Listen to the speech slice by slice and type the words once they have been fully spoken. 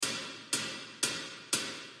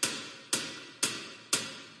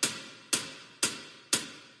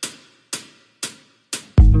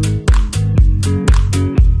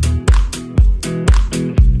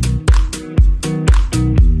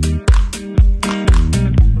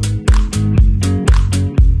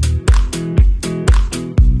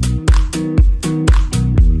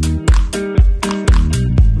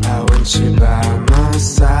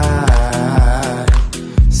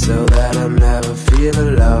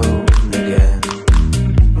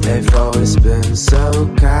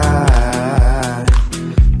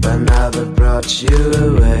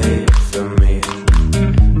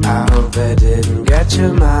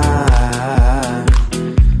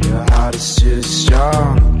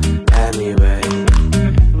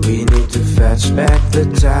back the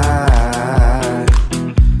time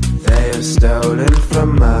they have stolen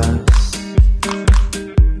from us.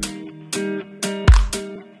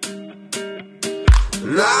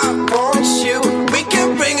 And I want you, we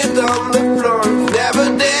can bring it on the floor.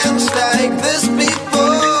 Never danced like this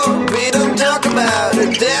before. We don't talk about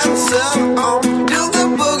it, dancing on, do the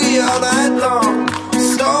boogie all night long.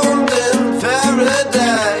 Stoned in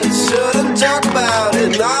paradise, shouldn't talk about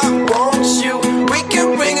it. I want you, we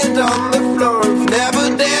can bring it on the floor.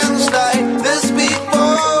 Never danced like this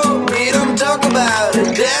before. We don't talk about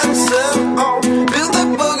it, dancing on, do the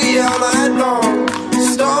boogie all night long.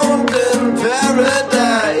 Stoned in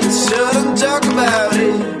paradise, shouldn't talk about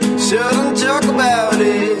it, shouldn't talk about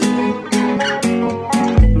it.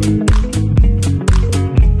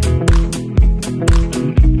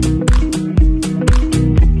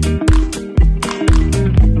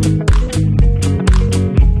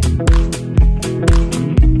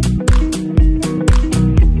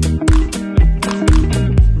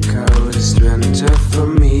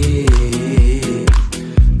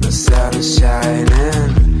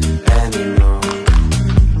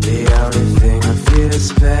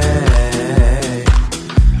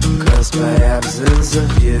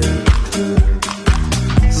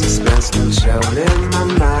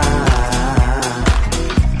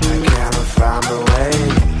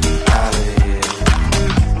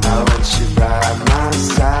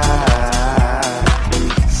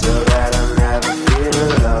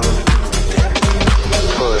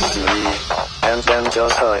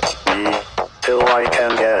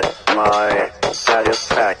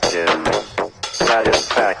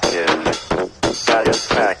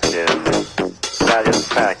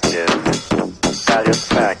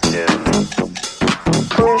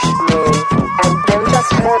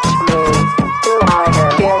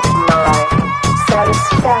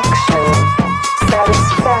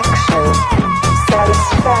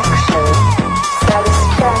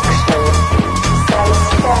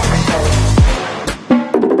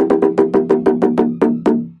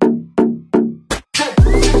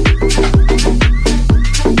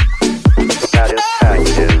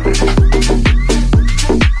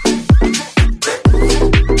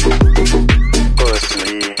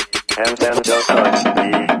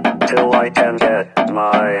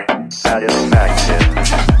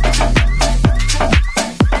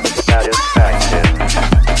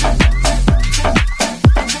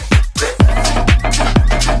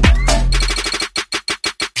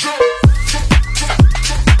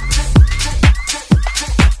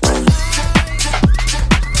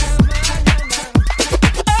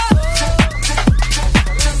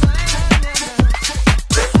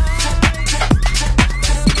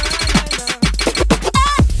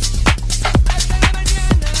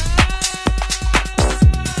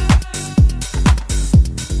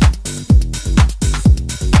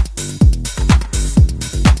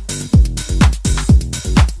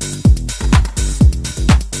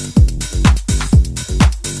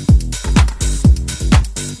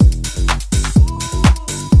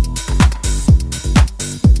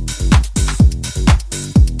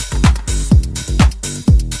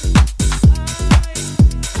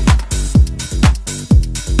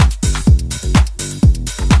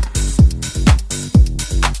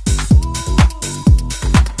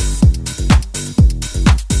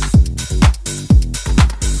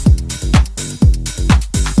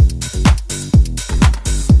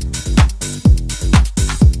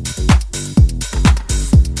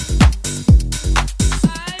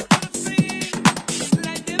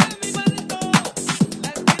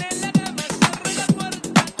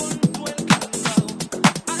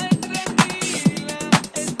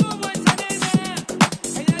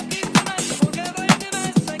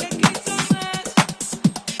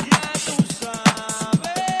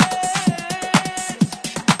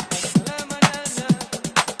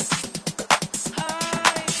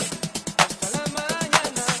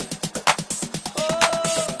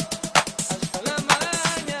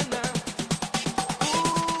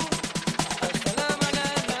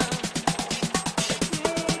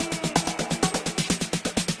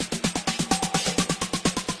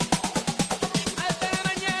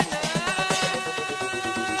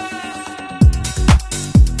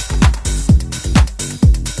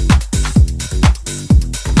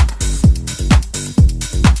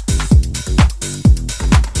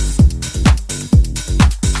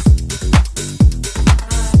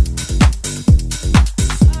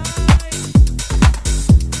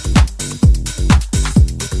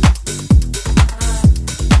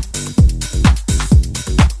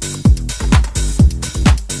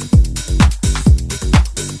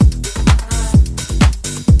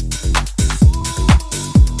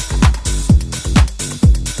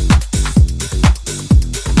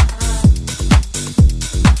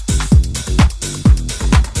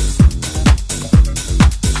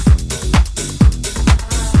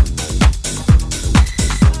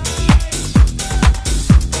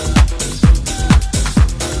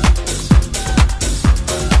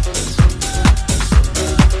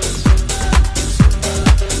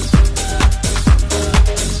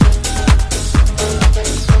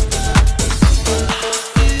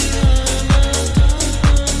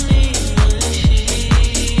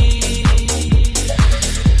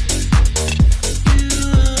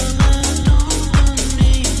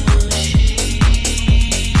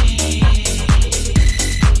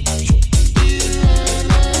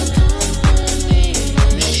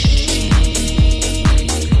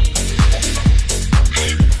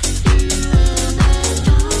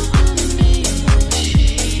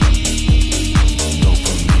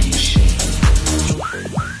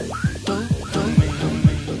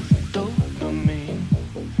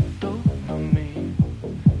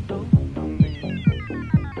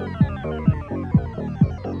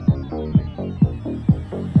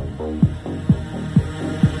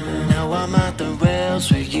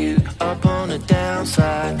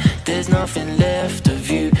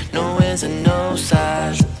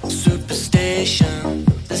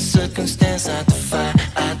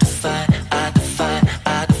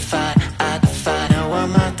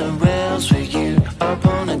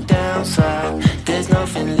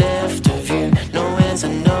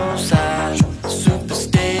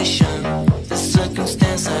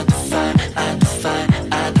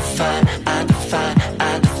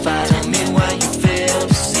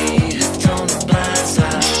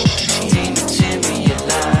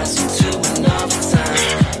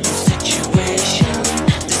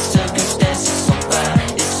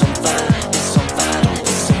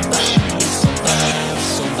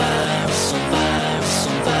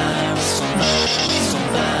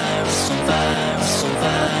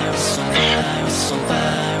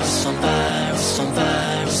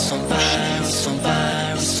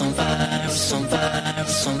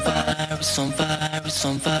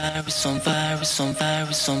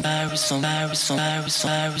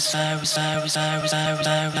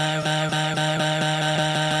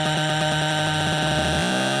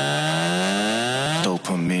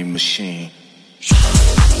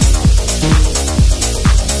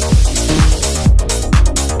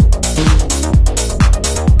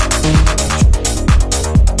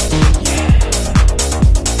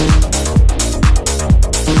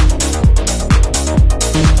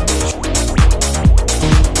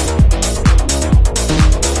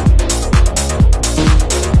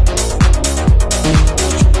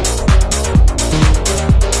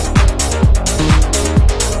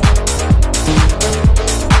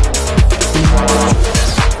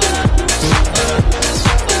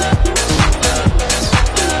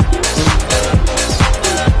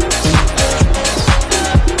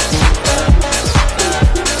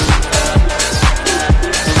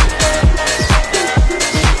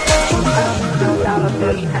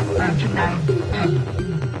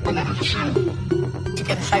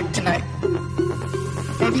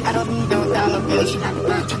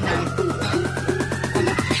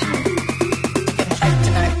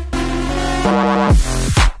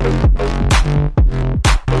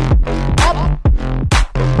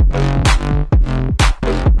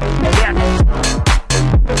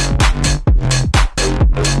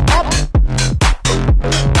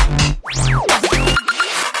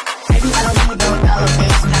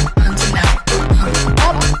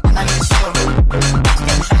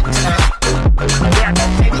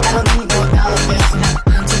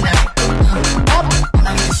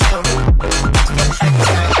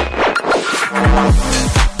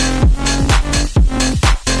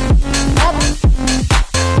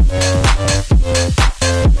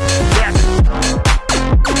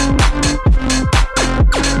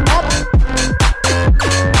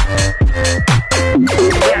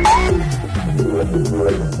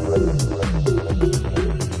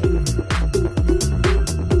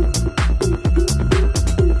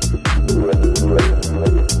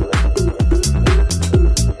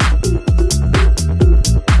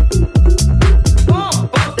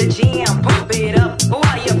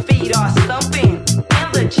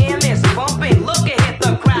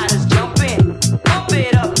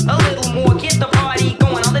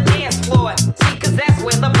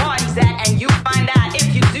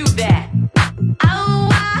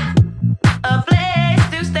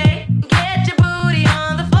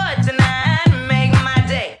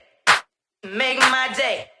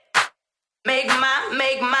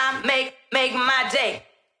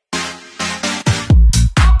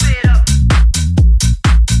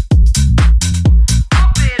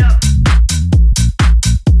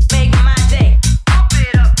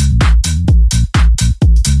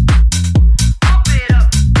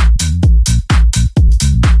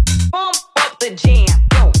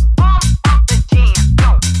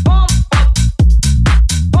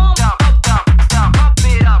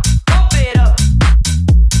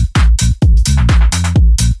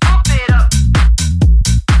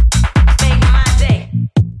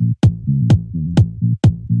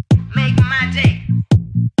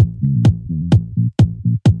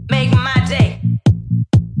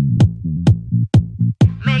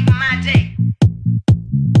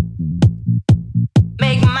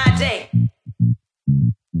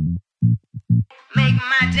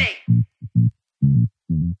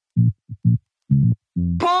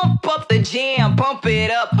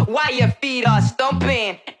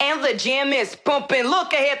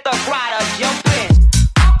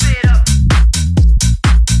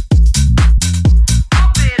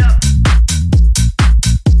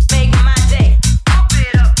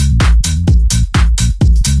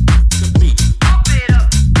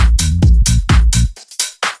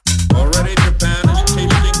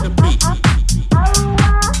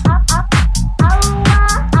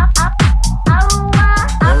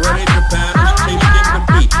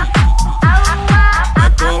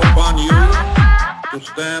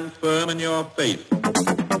 stand firm in your faith.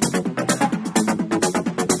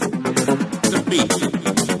 Defeat.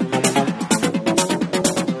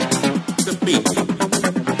 Defeat.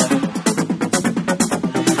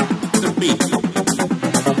 Defeat.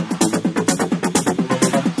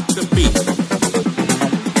 Defeat.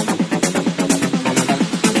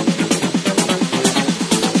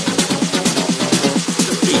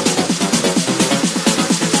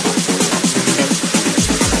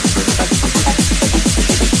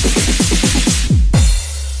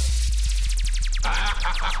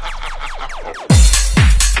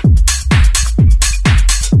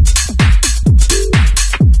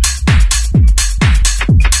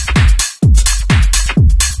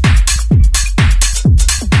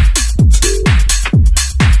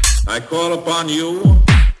 I call upon you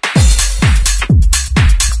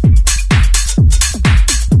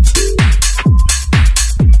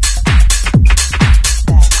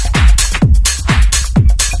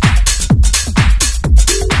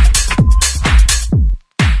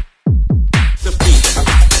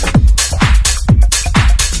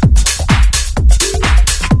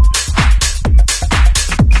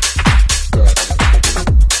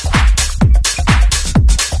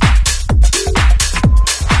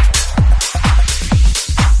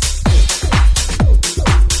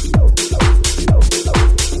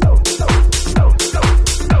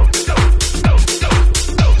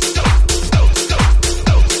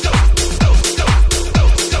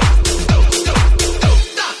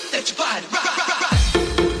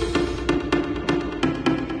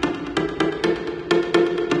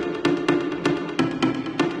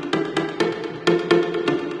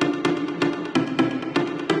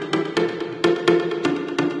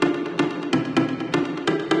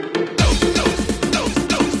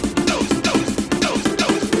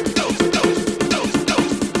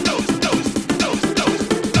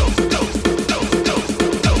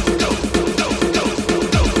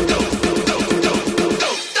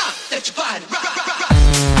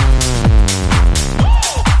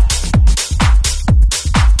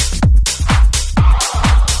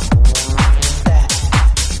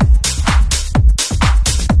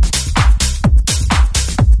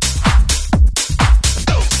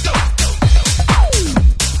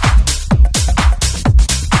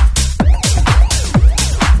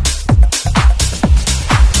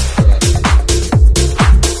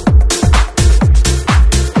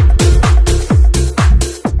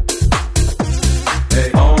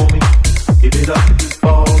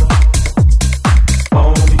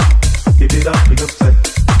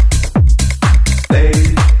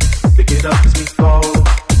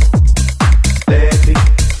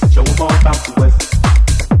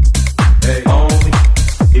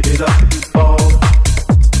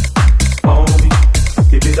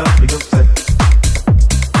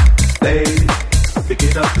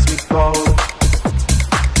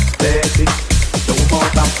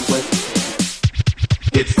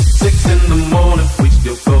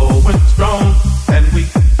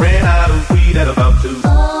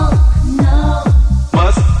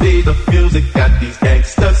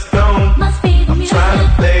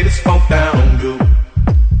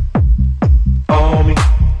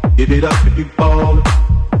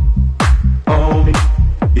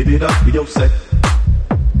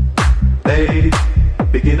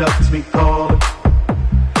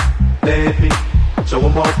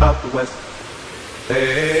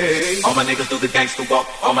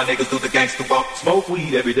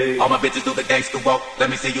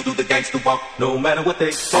no matter what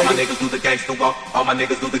they say. All my niggas do the gangster walk. All my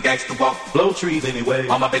niggas do the gangster walk. Blow trees anyway.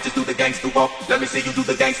 All my bitches do the gangster walk. Let me see you do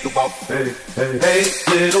the gangster walk. Hey, hey, hey,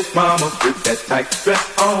 little mama with that tight dress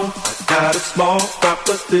on. I got a small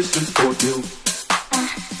proposition for you.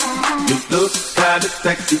 You look kinda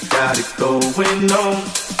sexy, got it going on.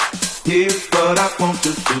 Here's what I want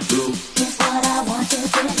you to do. Here's what I want you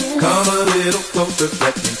to do. Come a little closer,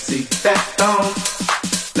 let me see that thong.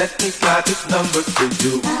 Let me slide this number to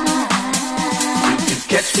you. You can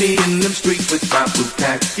catch me in them streets with my blue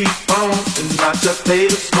khaki on, and I just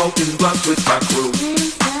later smoking blunts with my crew.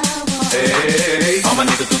 Hey, all my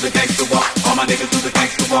niggas do the gangster walk. All my niggas do the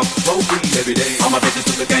gangster walk. Smoke weed every day. All my bitches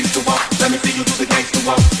do the gangster walk. Let me see you do the gangster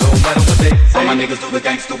walk. No matter what they say. All my niggas do the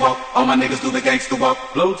gangster walk. All my niggas do the gangster walk.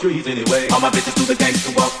 Blow trees anyway. All my bitches do the gangster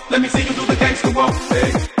walk. Let me see you do the gangster walk.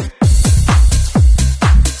 Hey.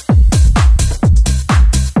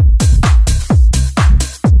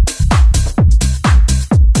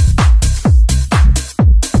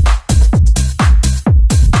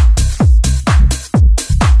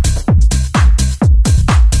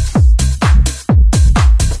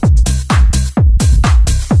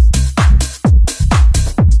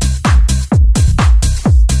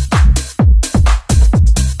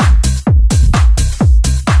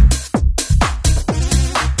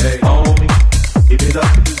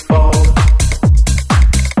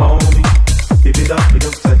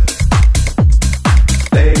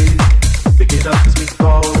 it up as we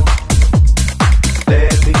go.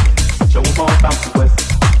 Let me show 'em all about the West.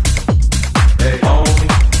 Hey, homie,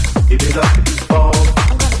 give it up if you fall.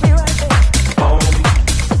 I'm gonna be right there. Homie,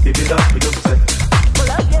 give it up for your sake.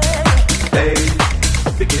 Pull up, yeah. Hey,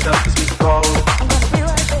 pick it up as we go. I'm gonna be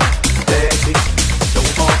right there. Let me show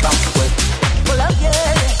 'em all about the West. Pull up,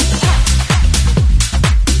 yeah.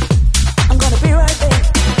 I'm gonna be right there.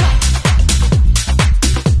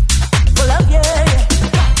 Pull up, yeah.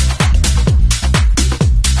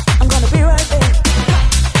 I'm gonna be right there.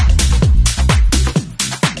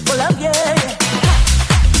 Pull up, yeah.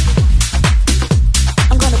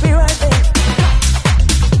 I'm gonna be right there.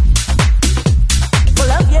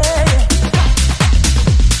 Pull up, yeah.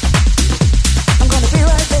 I'm gonna be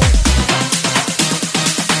right there.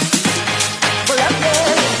 Pull up,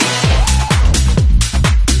 yeah.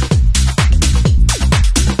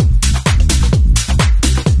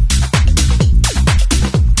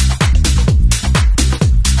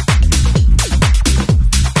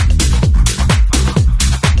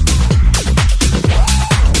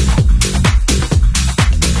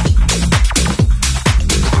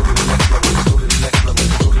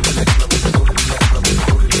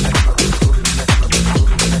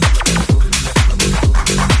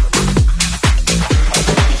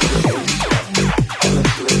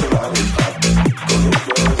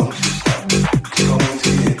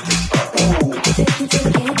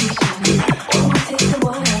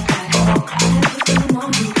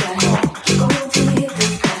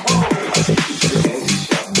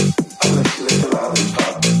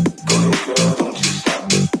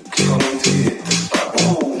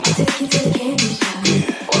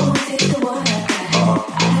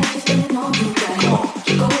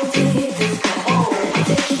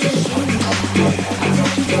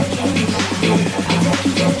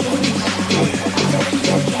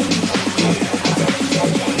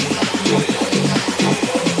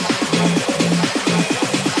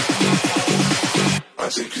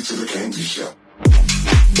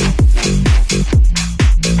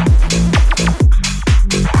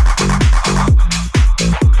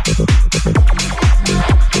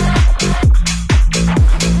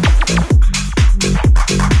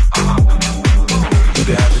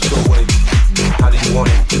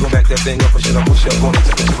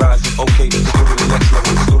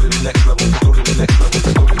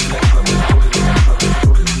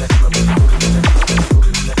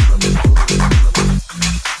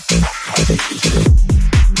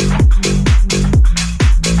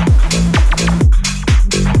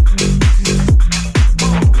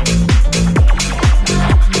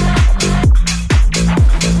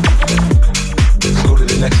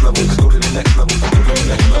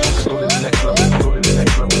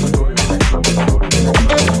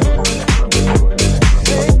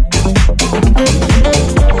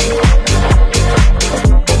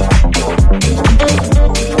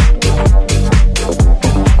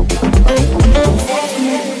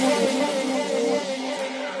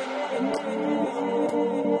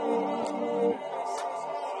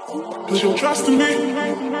 Put your trust in me.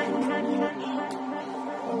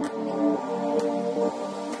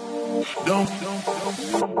 Don't.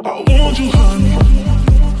 I want you, honey.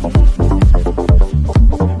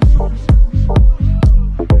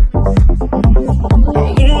 I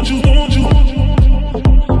want you, want you.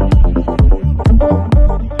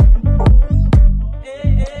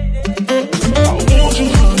 I want you,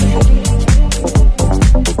 honey.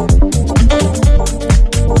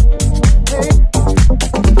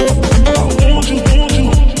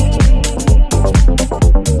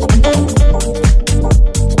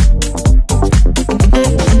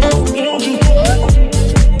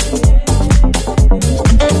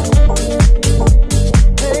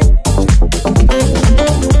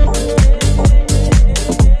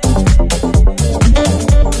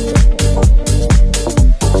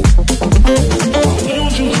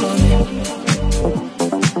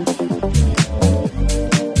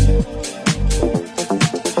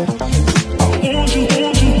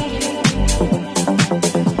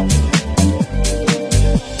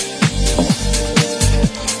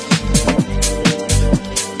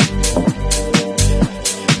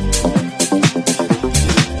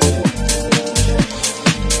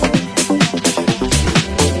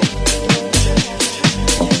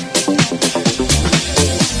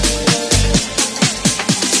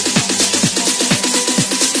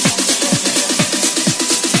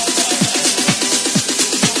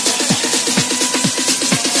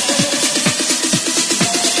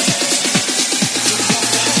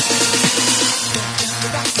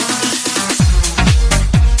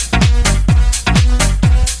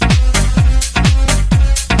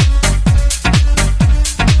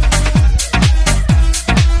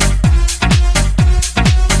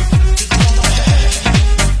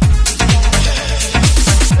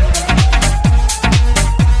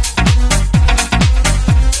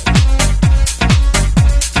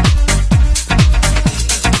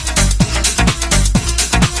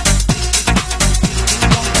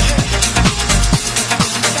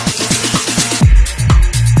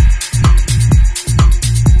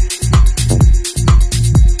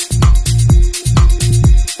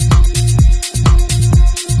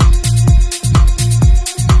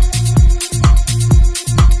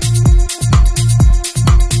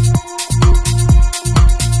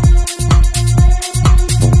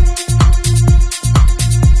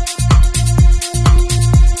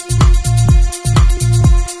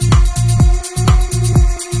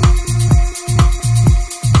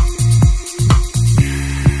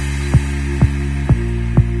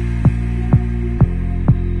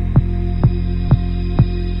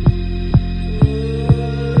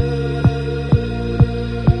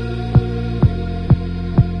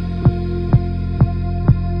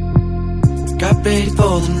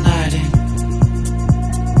 for the night in.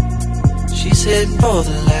 She's heading for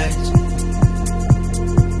the lights,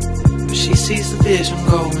 but she sees the vision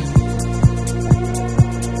going,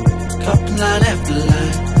 couple line after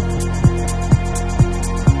line.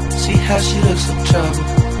 See how she looks like trouble,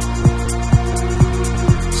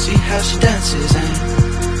 see how she dances and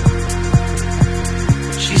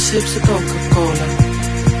she sips the Coca-Cola.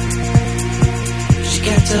 She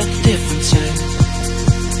can't tell the difference yet.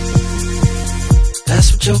 That's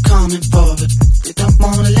what you're coming for, but they don't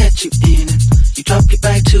wanna let you in it. You drop your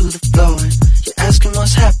back to the floor and you're asking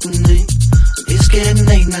what's happening. It's getting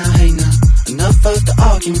late now, hey now, enough of the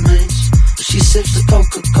arguments. But she sips the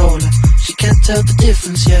Coca-Cola, she can't tell the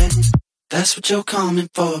difference yet. That's what you're coming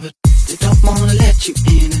for, but they don't wanna let you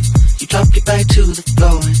in it. You drop your back to the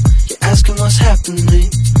floor and you're asking what's happening.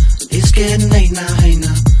 It's getting late now, hey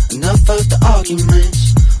now, enough of the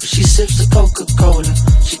arguments. But she sips the Coca-Cola,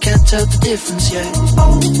 she can't tell the difference yet.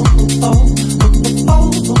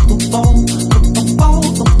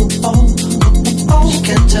 She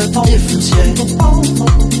can't tell the difference yet.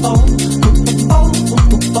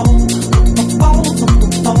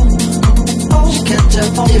 She can't tell the difference yet. She can't tell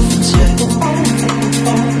the difference yet.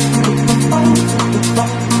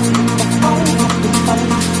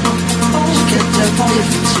 She can't tell the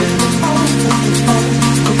difference yet.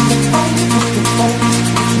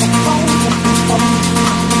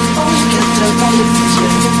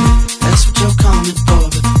 That's what you're coming for,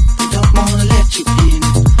 but they don't wanna let you in.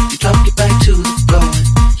 You drop your back to the floor and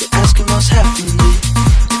you're asking what's happening.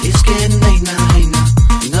 It's getting late now, hey now,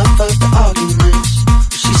 enough of the arguments.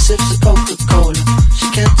 But she sips the Coca-Cola, she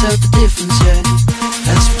can't tell the difference yet.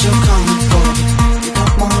 That's what you're coming for, but they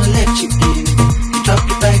don't wanna let you in. You drop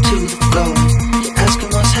your back to the floor and you're asking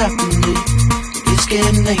what's happening. It's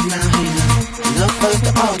getting late now, hey now, enough of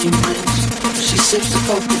the arguments. But she sips the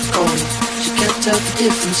Coca-Cola, she can't tell the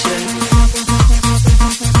difference yet.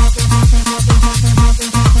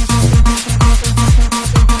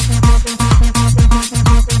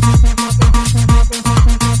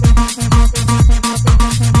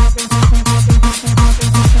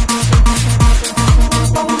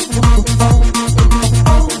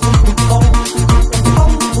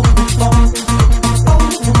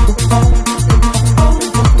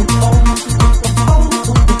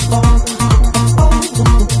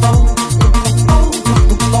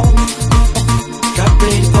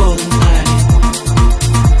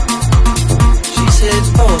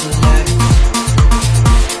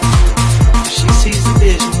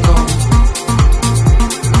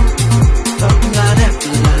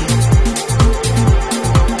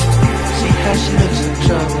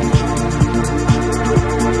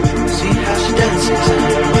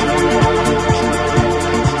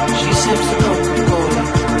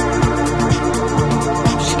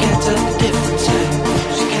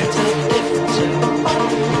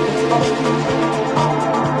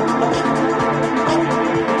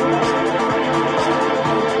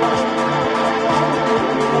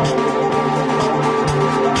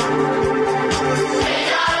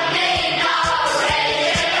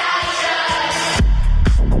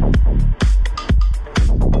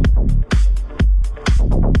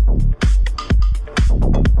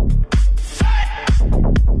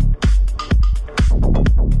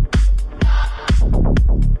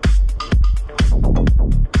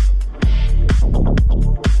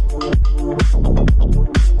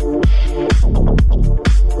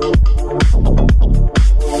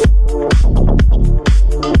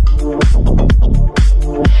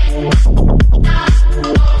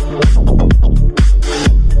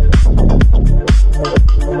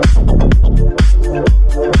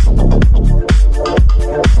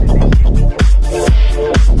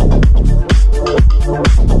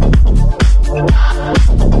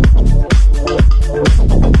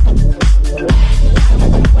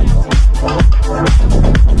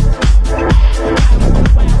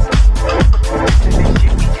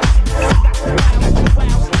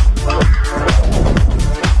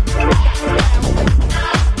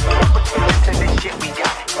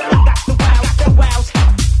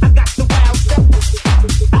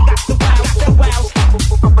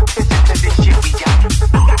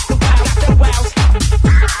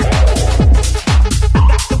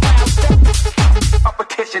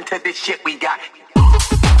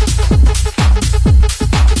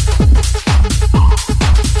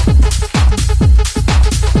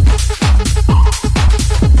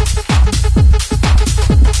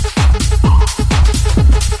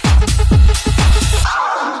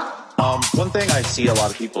 a lot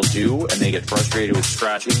of people do, and they get frustrated with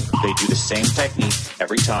scratching. They do the same technique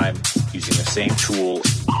every time, using the same tool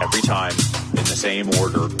every time, in the same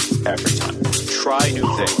order every time. Try new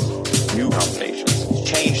things, new combinations,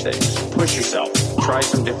 change things, push yourself, try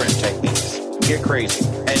some different techniques, get crazy,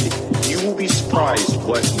 and you will be surprised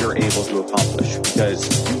what you're able to accomplish, because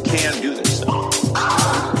you can do this stuff.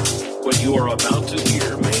 What you are about to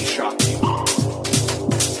hear may shock you.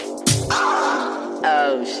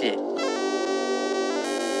 Oh, shit.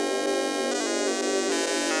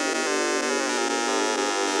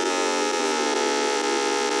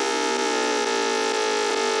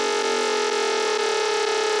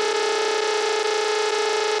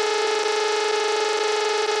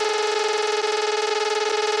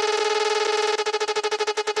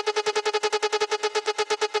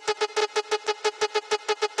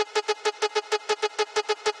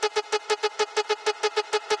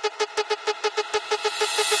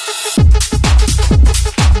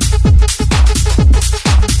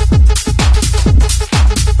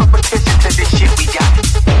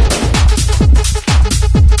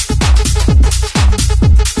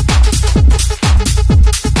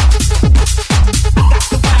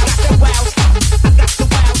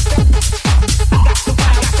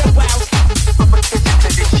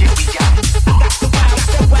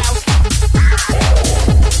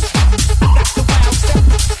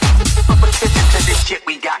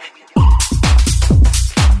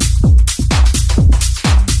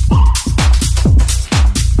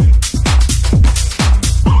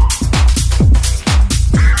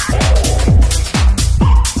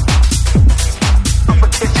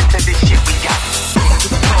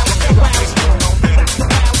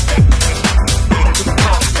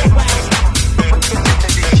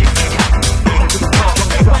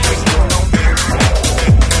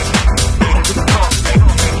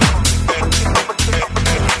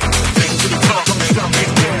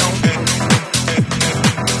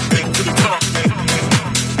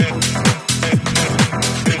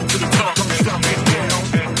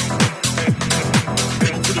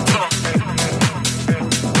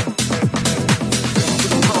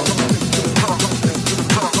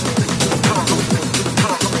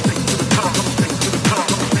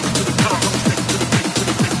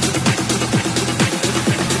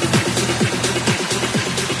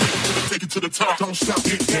 Don't stop,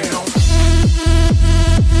 get down.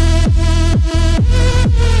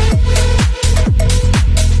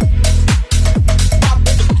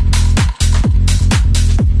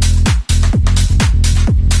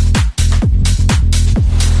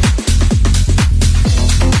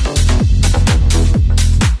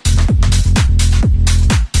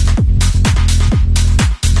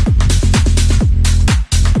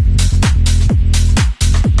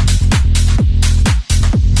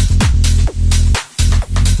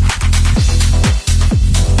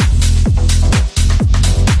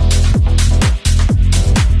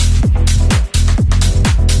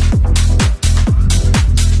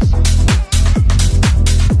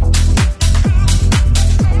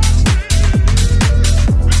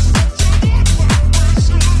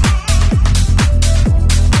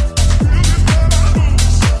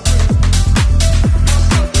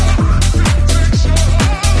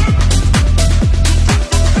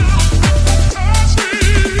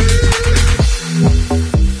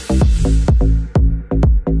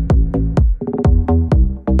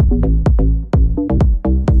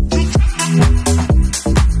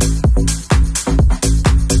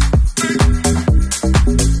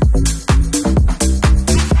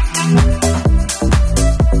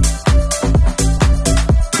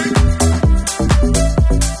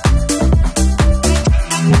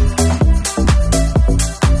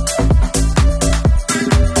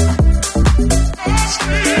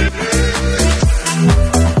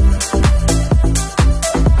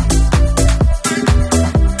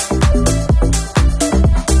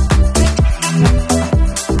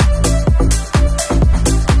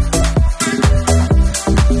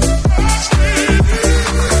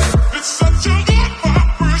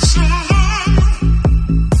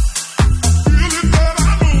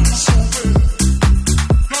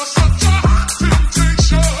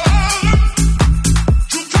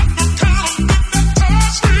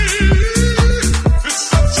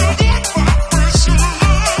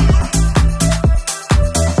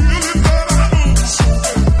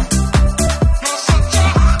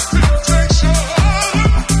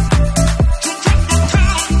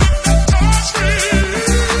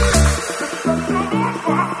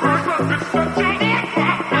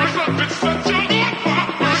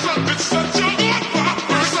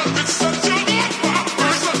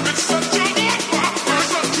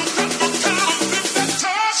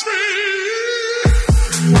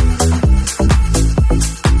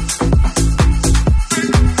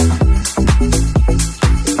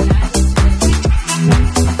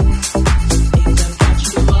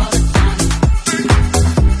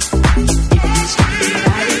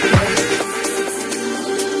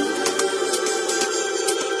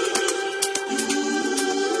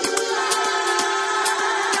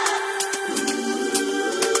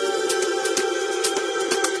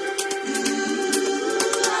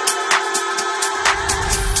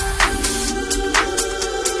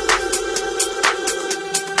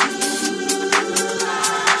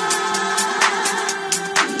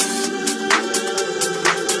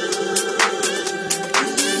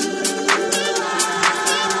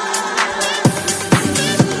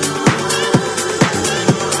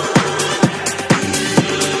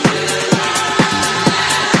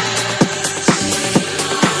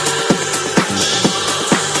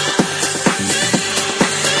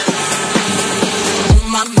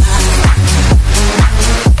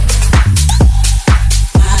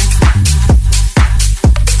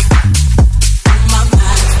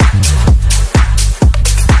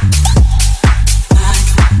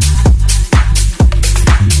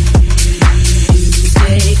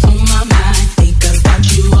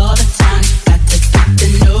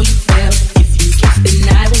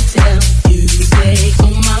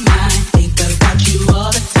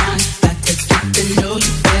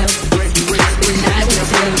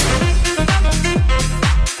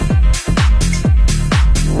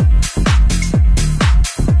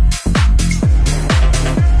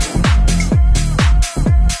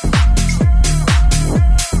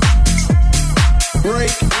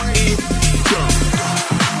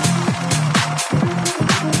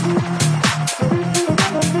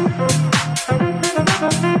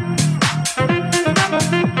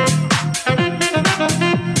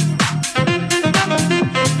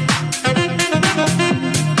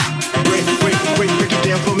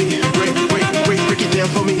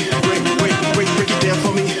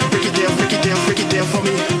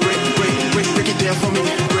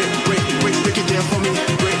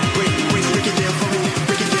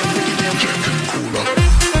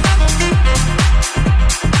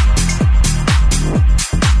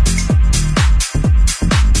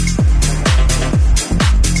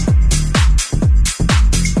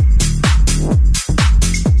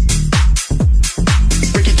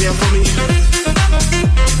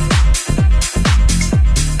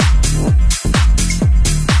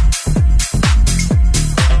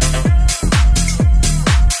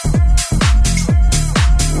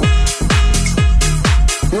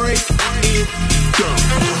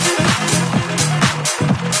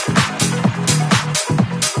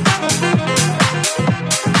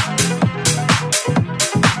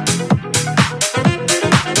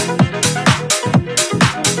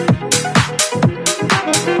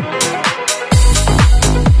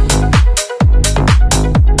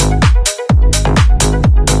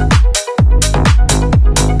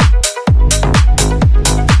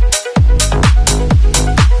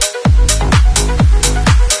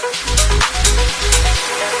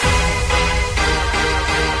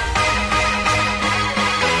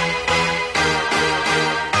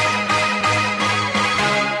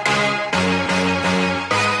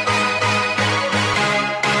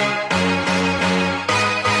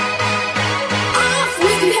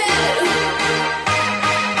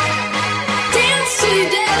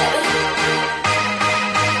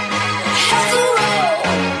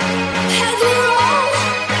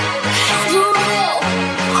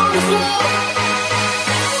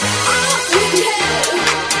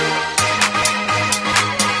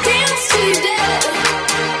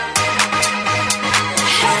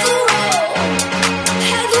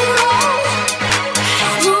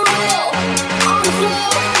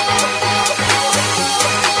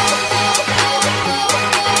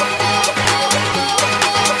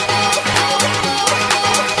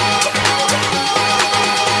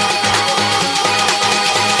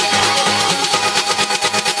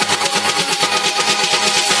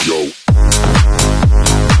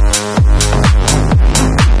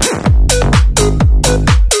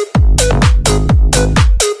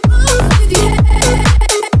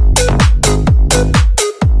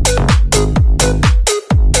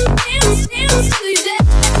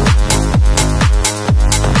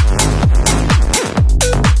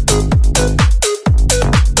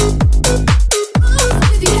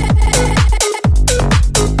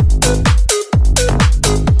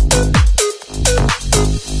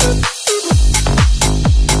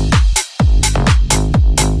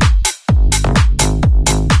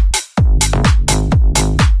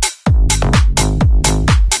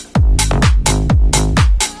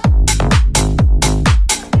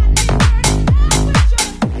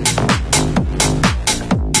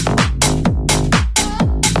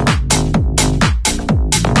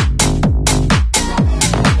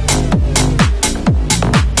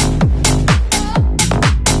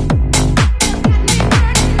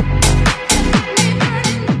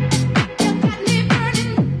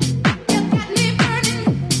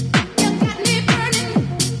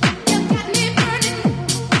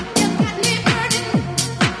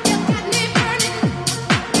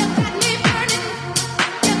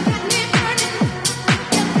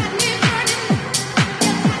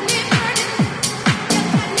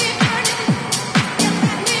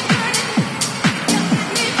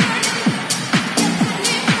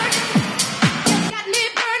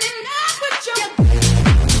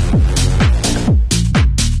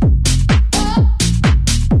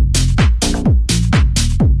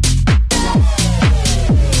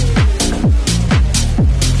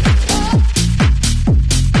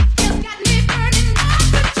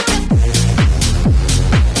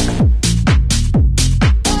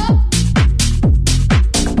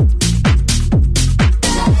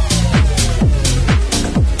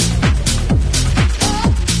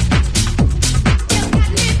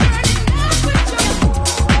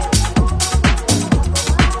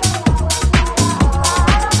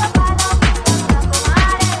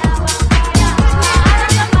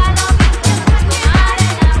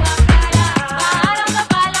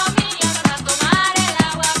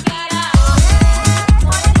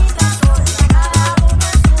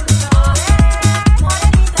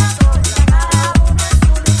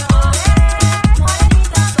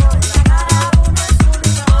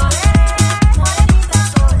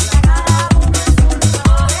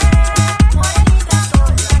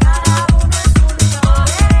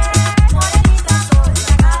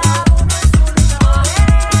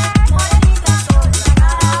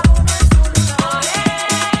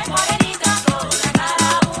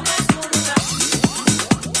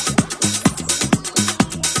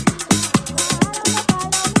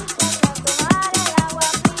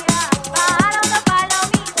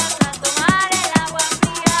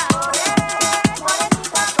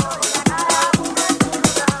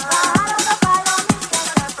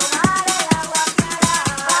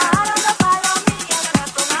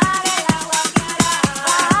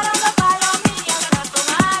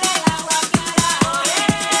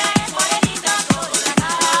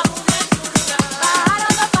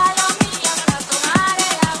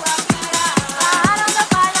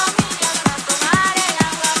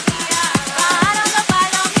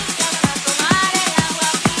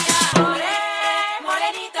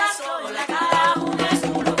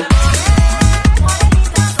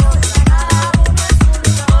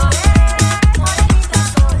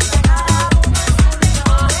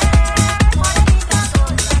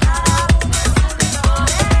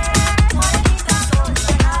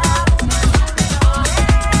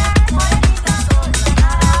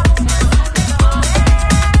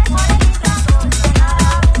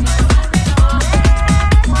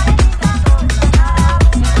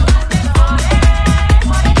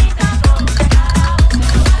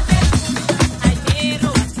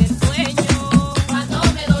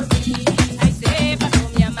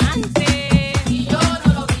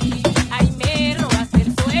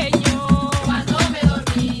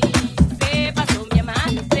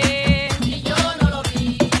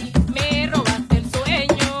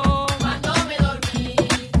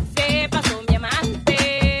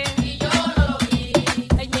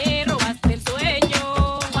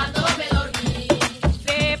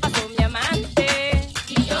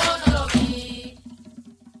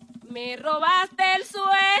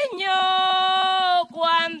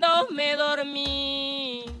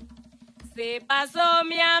 Se pasó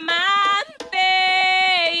mi amante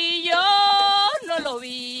y yo no lo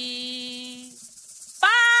vi.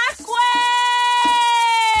 ¡Pascue!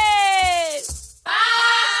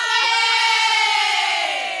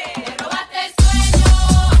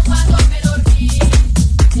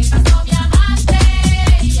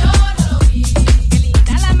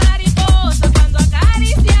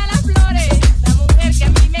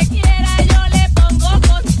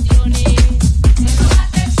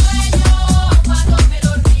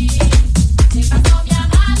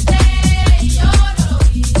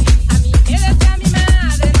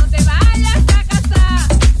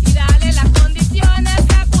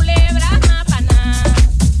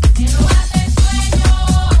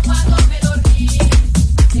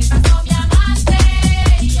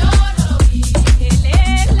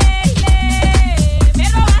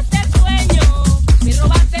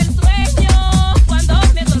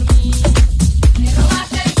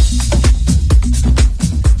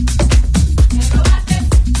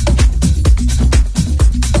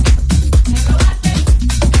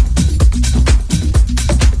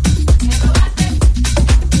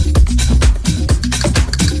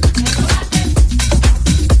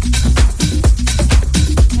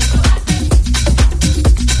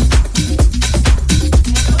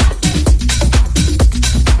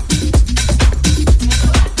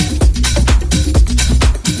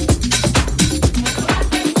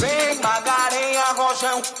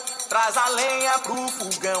 Traz a lenha pro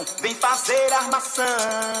fogão, vem fazer armação.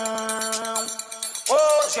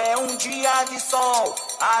 Hoje é um dia de sol,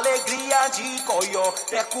 alegria de coió,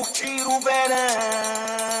 é curtir o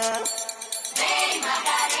verão. Vem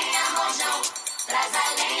Margarinha, rojão, traz a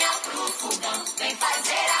lenha pro fogão, vem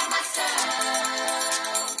fazer armação.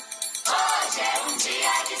 Hoje é um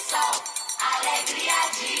dia de sol, alegria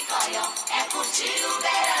de coió, é curtir o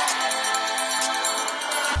verão.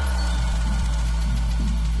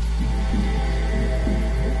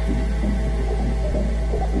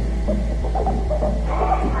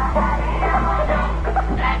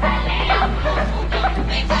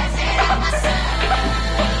 Vem fazer armação.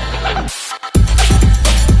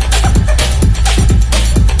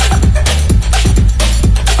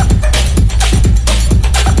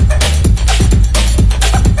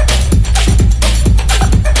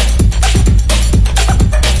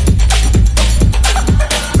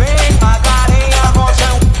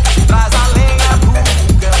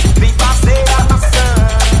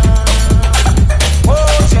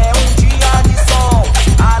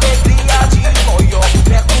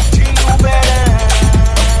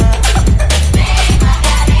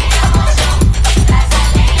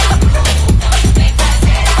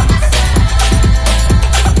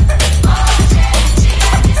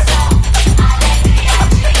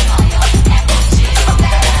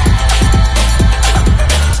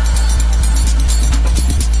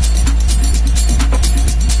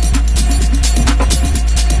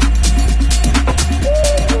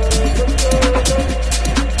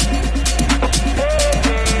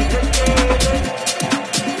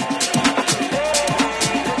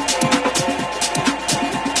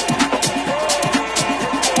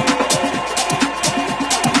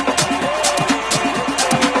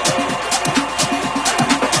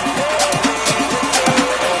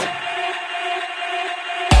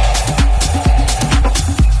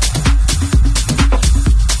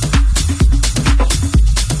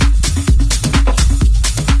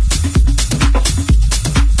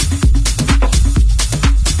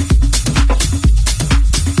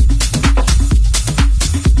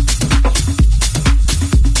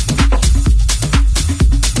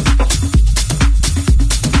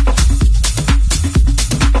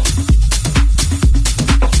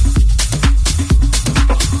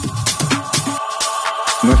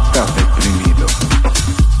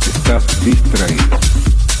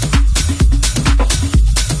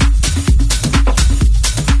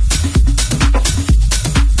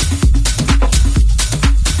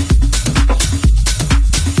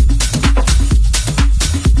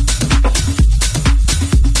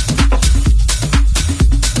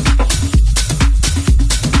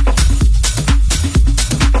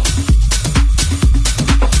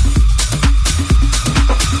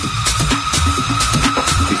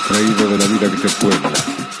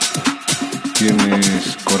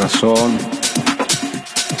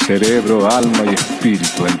 Cerebro, alma y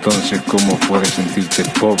espíritu, entonces ¿cómo puedes sentirte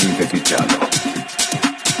pobre y desdichado?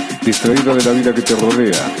 Distraído de la vida que te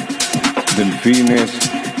rodea, delfines,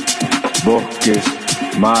 bosques,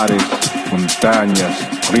 mares, montañas,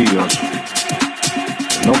 ríos.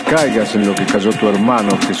 No caigas en lo que cayó tu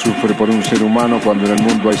hermano, que sufre por un ser humano cuando en el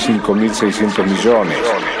mundo hay 5.600 millones.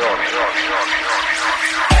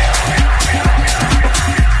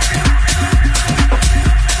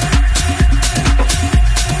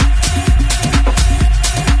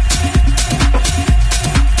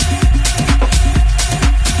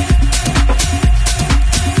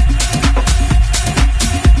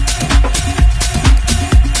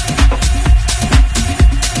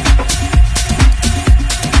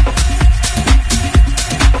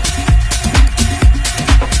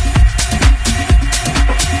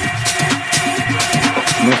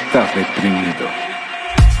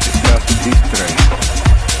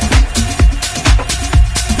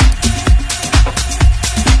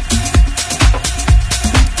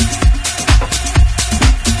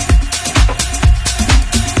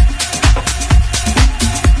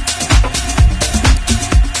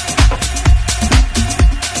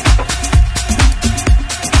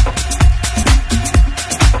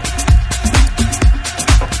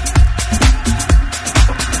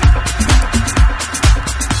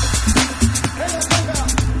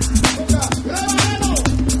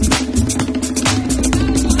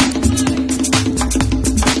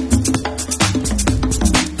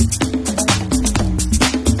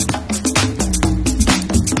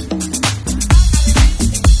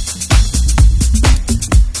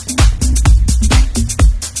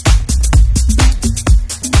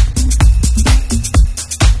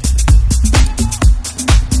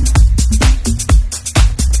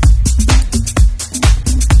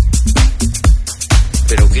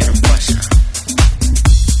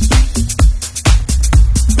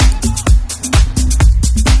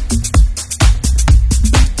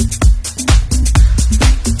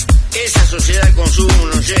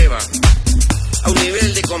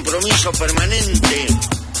 compromiso permanente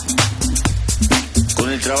con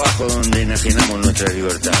el trabajo donde enajenamos nuestra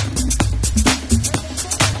libertad.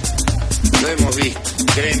 Lo hemos visto,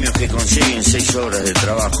 gremios que consiguen 6 horas de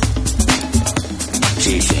trabajo.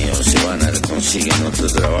 Sí, señor, se van a consiguen otro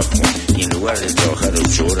trabajo y en lugar de trabajar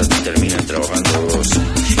 8 horas terminan trabajando 12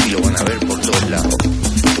 y lo van a ver por todos lados.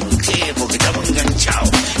 ¿Por qué? Porque estamos enganchados.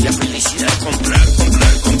 La felicidad es comprar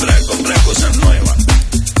cosas nuevas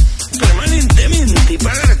permanentemente y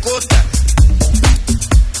pagar cuotas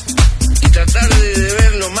y tratar de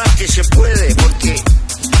deber lo más que se puede,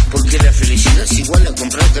 porque la felicidad es igual a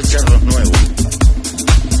comprar cacharros nuevos.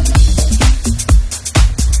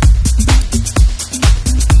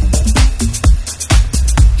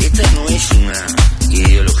 Esta no es una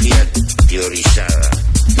ideología teorizada,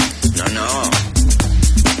 no.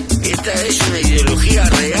 Esta es una ideología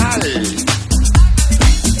real,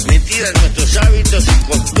 metida en nuestros hábitos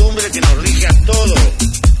y costumbres que nos rige a todos.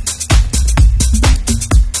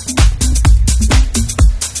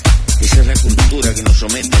 Esa es la cultura que nos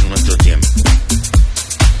somete en nuestro tiempo.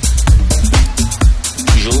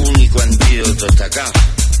 Cuyo único antídoto está acá.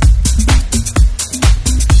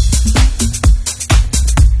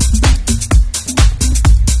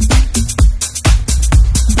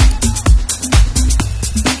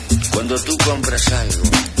 Cuando tú compras algo,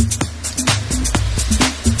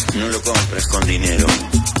 no lo compras con dinero,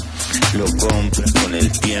 lo compras con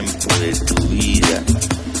el tiempo de tu vida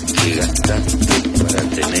que gastaste para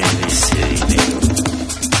tener ese dinero.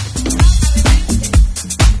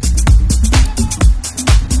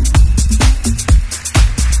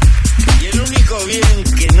 Y el único bien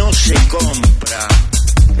que no se compra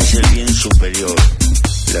es el bien superior,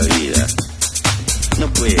 la vida.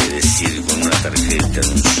 No puedes decir con una tarjeta en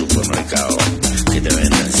un supermercado que te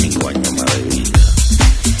vendan 5 años más de vida.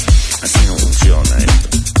 Así no funciona esto.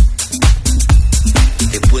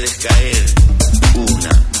 Te puedes caer 1,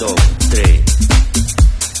 2, 3,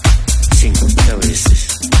 50 veces,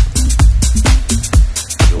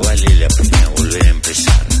 pero vale la pena volver a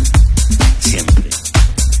empezar, siempre.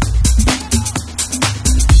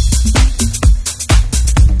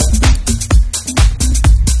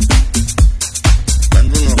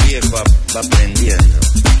 Cuando uno viejo va aprendiendo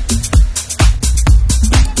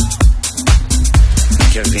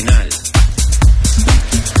que al final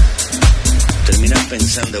terminás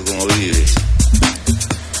pensando como vives.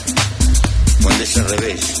 Cuando es al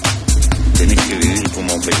revés, tenés que vivir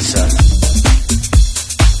como pensás.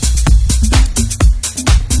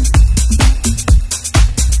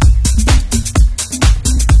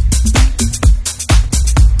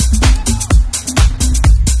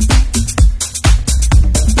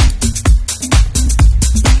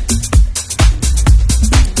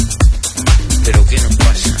 Pero ¿qué nos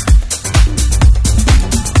pasa?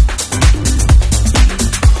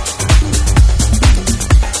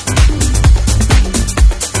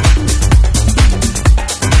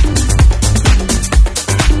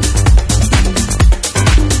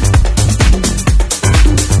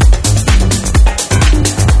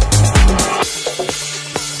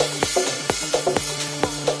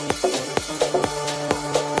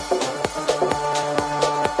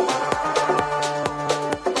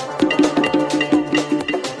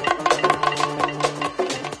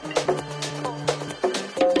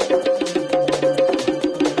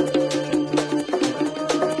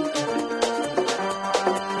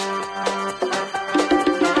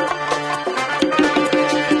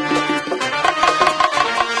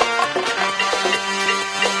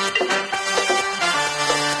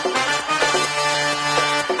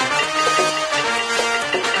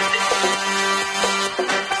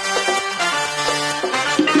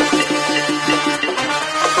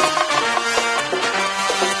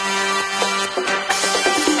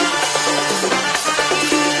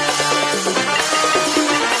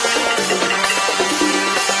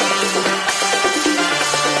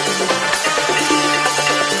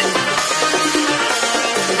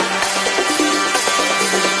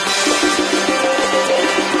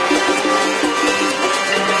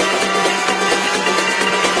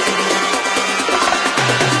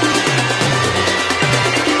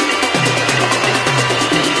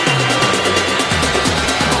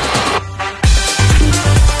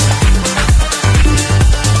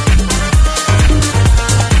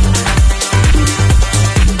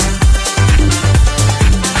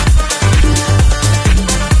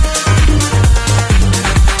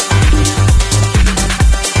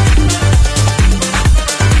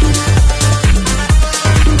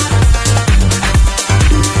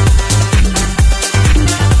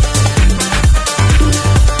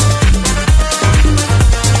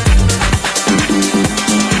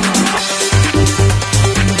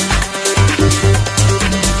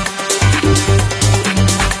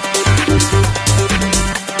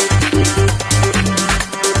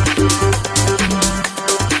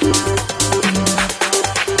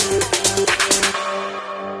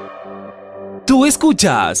 Tú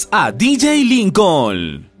escuchas a DJ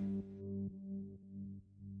Lincoln.